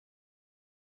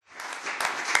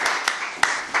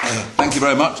Thank you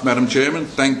very much, Madam Chairman.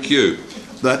 Thank you.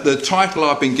 The title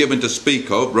I've been given to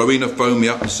speak of, Rowena phoned me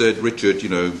up and said, Richard, you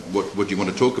know, what do you want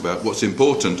to talk about? What's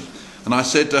important? And I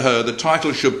said to her, the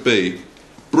title should be,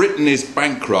 Britain is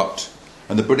bankrupt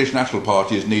and the British National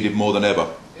Party is needed more than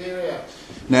ever. Yeah.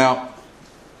 Now,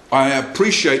 I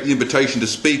appreciate the invitation to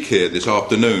speak here this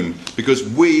afternoon because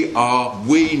we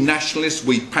nationalists,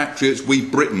 we patriots, we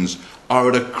Britons are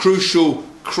at a crucial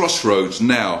crossroads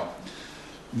now.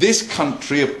 This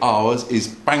country of ours is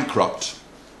bankrupt.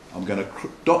 I'm going to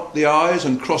dot the I's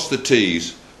and cross the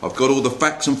T's. I've got all the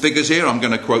facts and figures here. I'm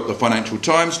going to quote the Financial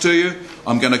Times to you.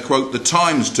 I'm going to quote the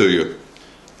Times to you.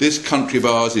 This country of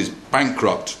ours is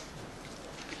bankrupt.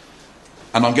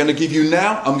 And I'm going to give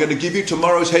you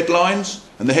tomorrow's headlines,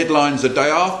 and the headlines the day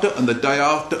after, and the day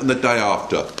after, and the day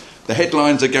after. The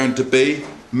headlines are going to be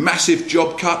massive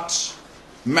job cuts,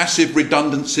 massive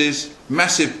redundancies,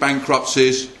 massive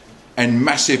bankruptcies, and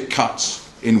massive cuts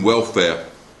in welfare.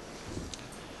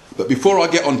 But before I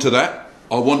get onto that,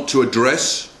 I want to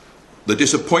address the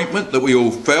disappointment that we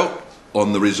all felt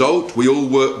on the result. We all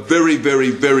worked very, very,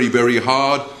 very, very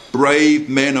hard. Brave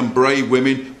men and brave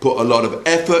women put a lot of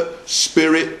effort,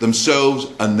 spirit, themselves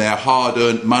and their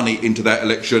hard-earned money into that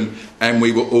election, and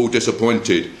we were all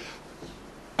disappointed.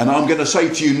 And I'm going to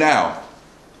say to you now,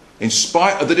 in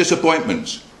spite of the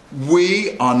disappointments,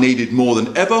 we are needed more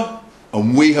than ever,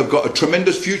 and we have got a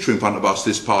tremendous future in front of us,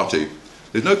 this party.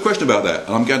 There's no question about that.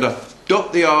 And I'm going to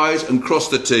dot the I's and cross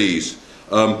the T's.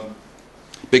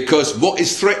 Because what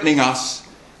is threatening us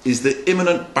is the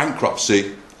imminent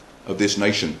bankruptcy of this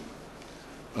nation.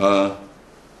 I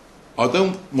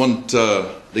don't want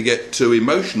to get too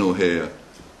emotional here,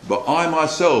 but I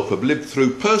myself have lived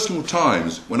through personal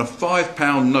times when a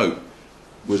 £5 note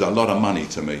was a lot of money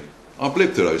to me. I've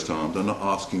lived through those times. I'm not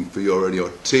asking for your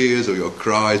tears or your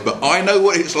cries, but I know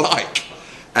what it's like.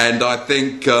 And I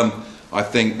think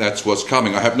that's what's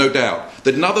coming. I have no doubt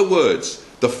that, in other words,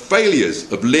 the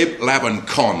failures of Lib, Lab and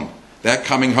Con, they're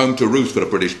coming home to roost for the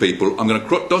British people. I'm going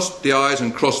to dot the I's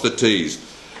and cross the T's.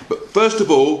 But first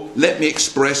of all, let me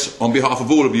express on behalf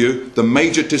of all of you the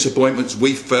major disappointments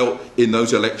we felt in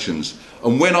those elections.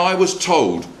 And when I was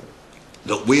told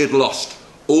that we had lost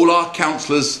all our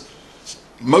councillors,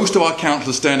 most of our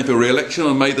councillors standing for re-election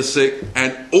on May the 6th,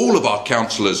 and all of our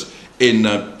councillors in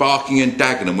Barking and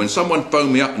Dagenham, when someone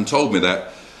phoned me up and told me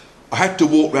that, I had to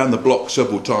walk around the block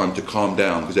several times to calm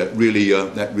down, because that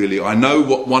really, I know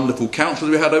what wonderful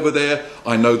councillors we had over there,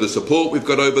 I know the support we've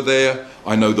got over there,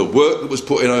 I know the work that was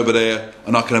put in over there,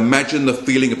 and I can imagine the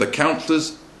feeling of the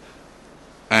councillors,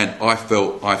 and I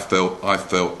felt.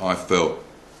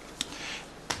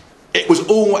 It was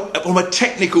all, from a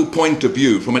technical point of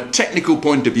view,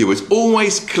 it's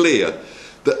always clear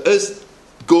that as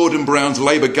Gordon Brown's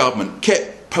Labour government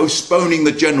kept postponing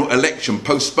the general election,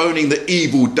 postponing the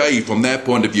evil day from their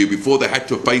point of view before they had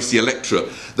to face the electorate,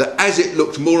 that as it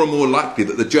looked more and more likely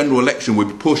that the general election would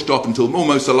be pushed off until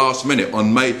almost the last minute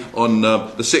on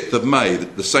the 6th of May,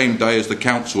 the same day as the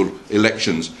council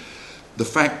elections. The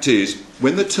fact is,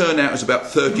 when the turnout is about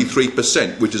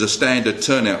 33%, which is a standard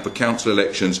turnout for council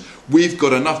elections, we've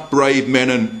got enough brave men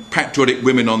and patriotic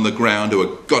women on the ground who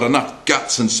have got enough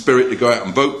guts and spirit to go out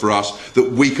and vote for us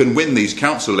that we can win these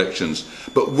council elections.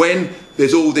 But when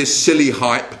there's all this silly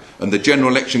hype and the general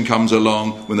election comes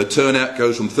along, when the turnout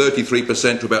goes from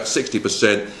 33% to about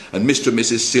 60%, and Mr and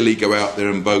Mrs Silly go out there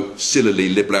and vote sillily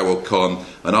Lib, Lab or Con,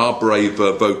 and our brave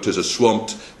voters are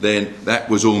swamped, then that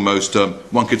was almost,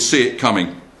 one could see it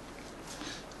coming.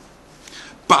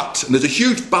 But, and there's a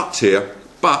huge but here,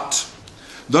 but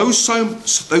those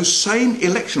same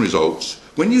election results,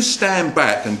 when you stand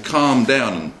back and calm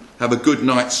down and have a good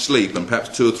night's sleep and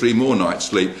perhaps 2 or 3 more nights'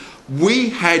 sleep, we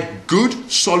had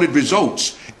good, solid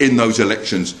results in those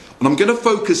elections. And I'm going to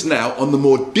focus now on the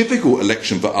more difficult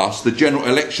election for us, the general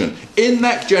election. In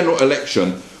that general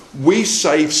election, we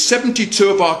saved 72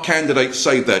 of our candidates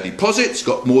saved their deposits,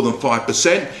 got more than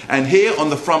 5%, and here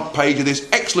on the front page of this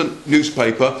excellent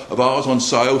newspaper of ours on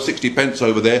sale, 60p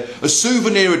over there, a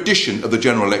souvenir edition of the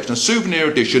general election, a souvenir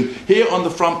edition. Here on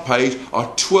the front page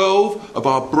are 12 of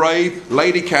our brave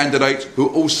lady candidates who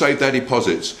all saved their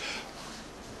deposits.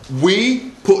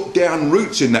 We put down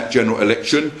roots in that general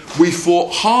election. We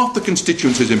fought half the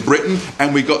constituencies in Britain,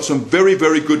 and we got some very,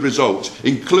 very good results,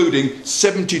 including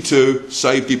 72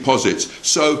 saved deposits.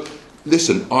 So,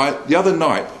 listen,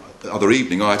 the other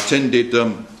evening, I attended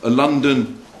a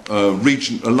London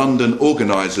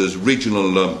organisers'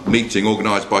 regional meeting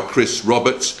organised by Chris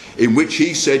Roberts, in which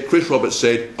Chris Roberts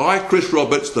said, I, Chris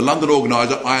Roberts, the London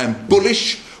organiser, I am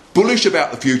bullish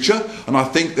about the future, and I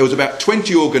think there was about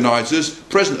 20 organisers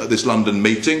present at this London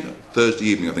meeting, Thursday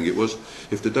evening, I think it was.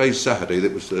 If today's Saturday,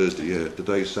 that was Thursday, yeah.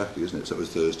 Today's Saturday, isn't it? So it was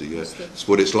Thursday, yeah. It's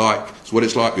what it's like. It's what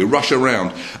it's like. We rush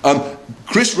around.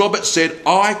 Chris Roberts said,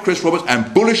 I, Chris Roberts,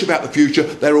 am bullish about the future.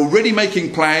 They're already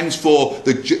making plans for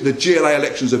the GLA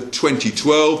elections of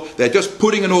 2012. They're just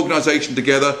putting an organisation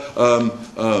together.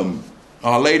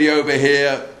 Our lady over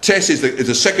here, Tess, is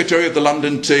the secretary of the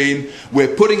London team.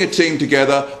 We're putting a team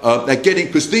together. They're getting,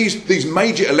 because these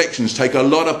major elections take a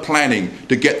lot of planning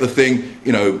to get the thing,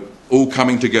 you know, all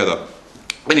coming together.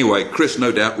 Anyway, Chris,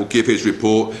 no doubt, will give his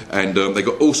report, and they've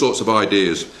got all sorts of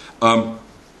ideas.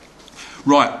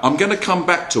 Right, I'm going to come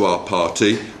back to our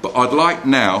party, but I'd like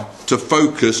now to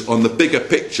focus on the bigger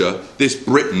picture, this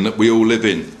Britain that we all live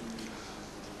in.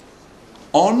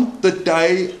 On the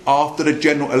day after the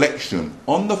general election,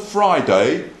 on the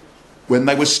Friday, when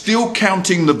they were still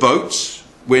counting the votes,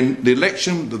 when the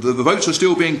election, the votes were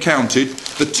still being counted,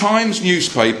 the Times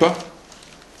newspaper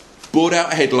brought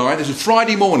out a headline. This is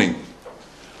Friday morning,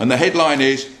 and the headline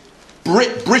is,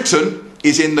 Britain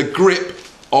is in the grip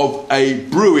of a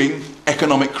brewing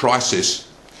economic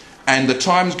crisis. And the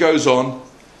Times goes on,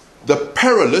 the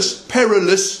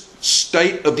perilous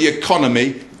state of the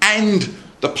economy and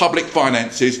the public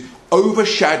finances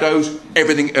overshadows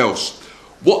everything else.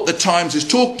 What the Times is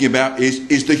talking about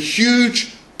is the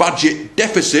huge budget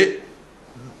deficit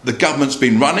the government's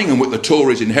been running and what the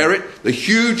Tories inherit, the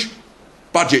huge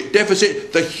budget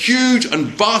deficit, the huge and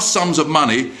vast sums of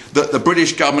money that the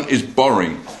British government is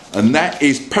borrowing. And that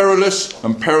is perilous,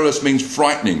 and perilous means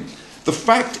frightening. The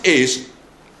fact is,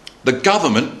 the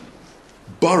government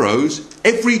borrows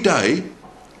every day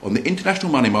on the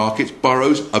international money markets,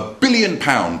 borrows £1 billion.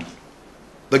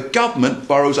 The government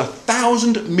borrows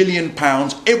 £1,000 million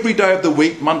every day of the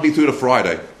week, Monday through to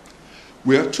Friday.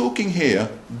 We are talking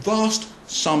here vast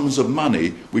sums of money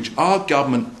which our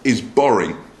government is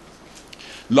borrowing.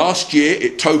 Last year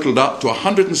it totalled up to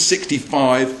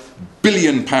 £165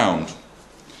 billion.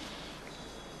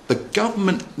 The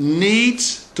government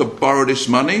needs to borrow this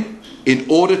money in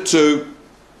order to,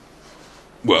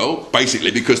 well,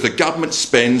 basically because the government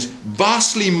spends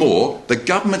vastly more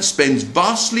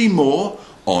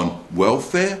on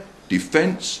welfare,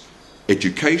 defence,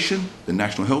 education, the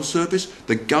National Health Service.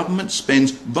 The government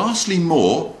spends vastly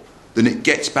more than it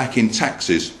gets back in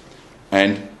taxes.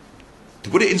 And to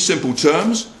put it in simple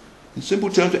terms,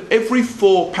 every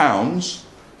 £4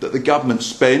 that the government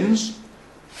spends,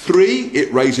 3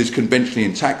 it raises conventionally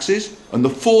in taxes, and the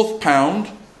 £4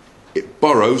 it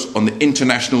borrows on the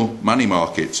international money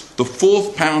markets. The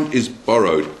 £4 is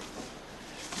borrowed.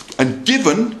 And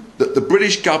given that the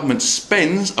British government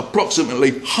spends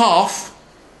approximately half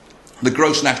the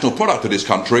gross national product of this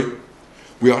country,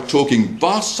 we are talking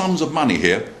vast sums of money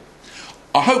here.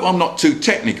 I hope I'm not too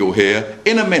technical here.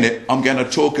 In a minute, I'm going to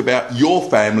talk about your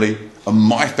family and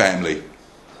my family.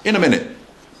 In a minute.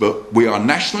 But we are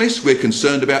nationalists, we're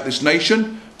concerned about this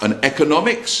nation, and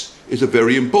economics is a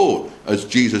very important. As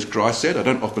Jesus Christ said, I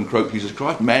don't often quote Jesus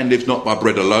Christ, man lives not by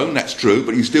bread alone, that's true,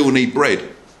 but you still need bread.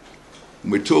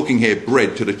 And we're talking here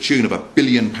bread to the tune of £1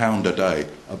 billion a day.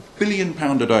 £1 billion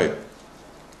a day.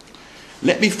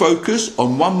 Let me focus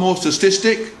on one more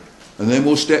statistic, and then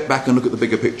we'll step back and look at the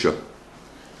bigger picture.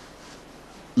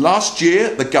 Last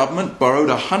year, the government borrowed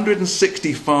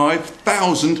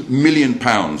 £165 million.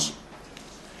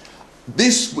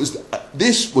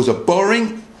 This was a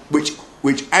borrowing which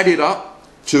added up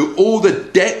to all the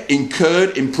debt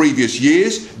incurred in previous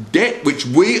years, debt which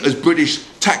we as British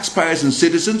taxpayers and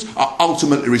citizens are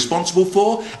ultimately responsible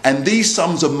for, and these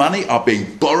sums of money are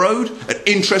being borrowed at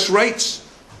interest rates.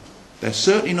 They're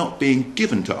certainly not being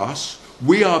given to us.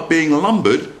 We are being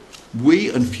lumbered, we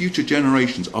and future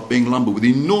generations are being lumbered with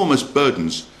enormous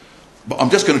burdens. But I'm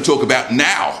just going to talk about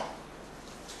now.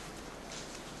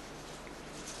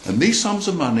 And these sums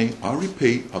of money, I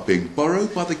repeat, are being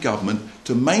borrowed by the government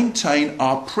to maintain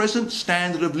our present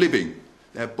standard of living.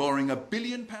 They're borrowing £1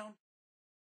 billion